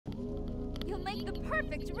will make the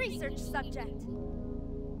perfect research subject.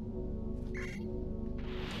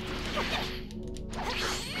 No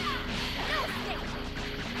escape.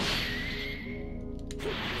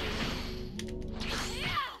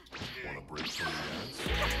 Wanna break some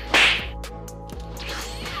ads?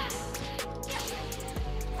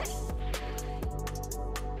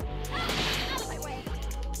 Out of my way.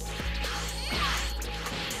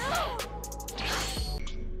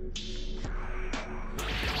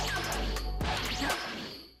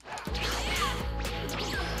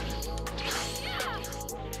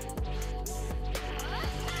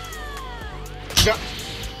 No.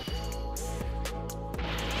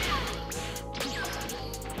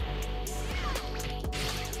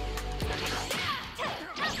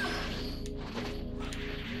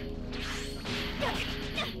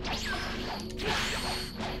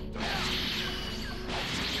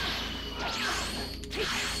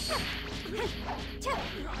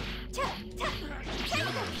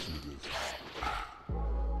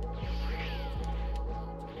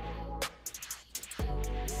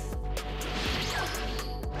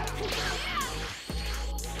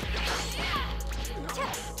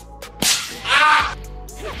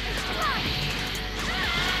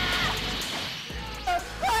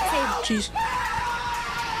 Jeez.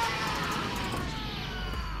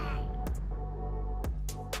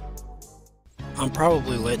 I'm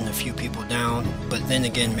probably letting a few people down, but then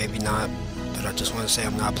again, maybe not. But I just want to say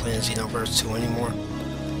I'm not playing Xenoverse2 anymore.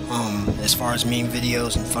 As far as meme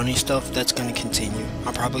videos and funny stuff, that's going to continue.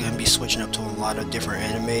 I'm probably going to be switching up to a lot of different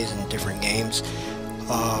animes and different games.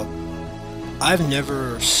 I've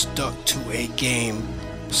never stuck to a game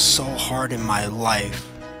so hard in my life.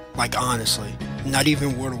 Like, honestly, not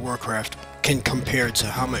even World of Warcraft can compare to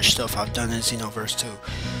how much stuff I've done in Xenoverse2.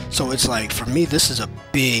 So it's like, for me, this is a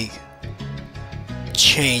big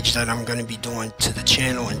change that I'm going to be doing to the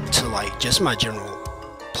channel and to like just my general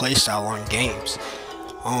playstyle on games.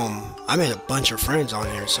 I made a bunch of friends on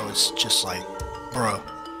here, so it's just like, bruh,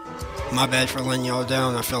 my bad for letting y'all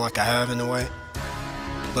down. I feel like I have in a way,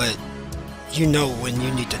 but you know when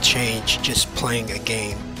you need to change just playing a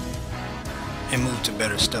game and move to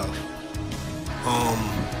better stuff. I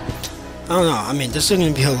don't know, I mean, there's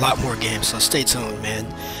going to be a lot more games, so stay tuned, man.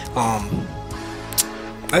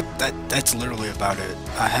 That's literally about it.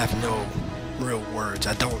 I have no real words.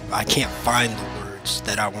 I can't find the words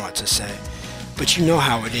that I want to say. But you know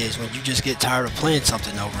how it is when you just get tired of playing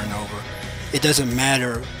something over and over. It doesn't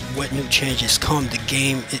matter what new changes come, the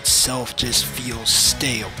game itself just feels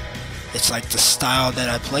stale. It's like the style that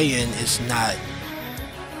I play in is not,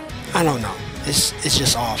 I don't know. It's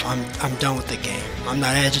just off. I'm done with the game. I'm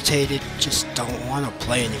not agitated, just don't want to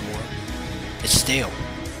play anymore. It's stale.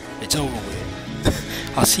 It's over with.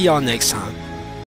 I'll see y'all next time.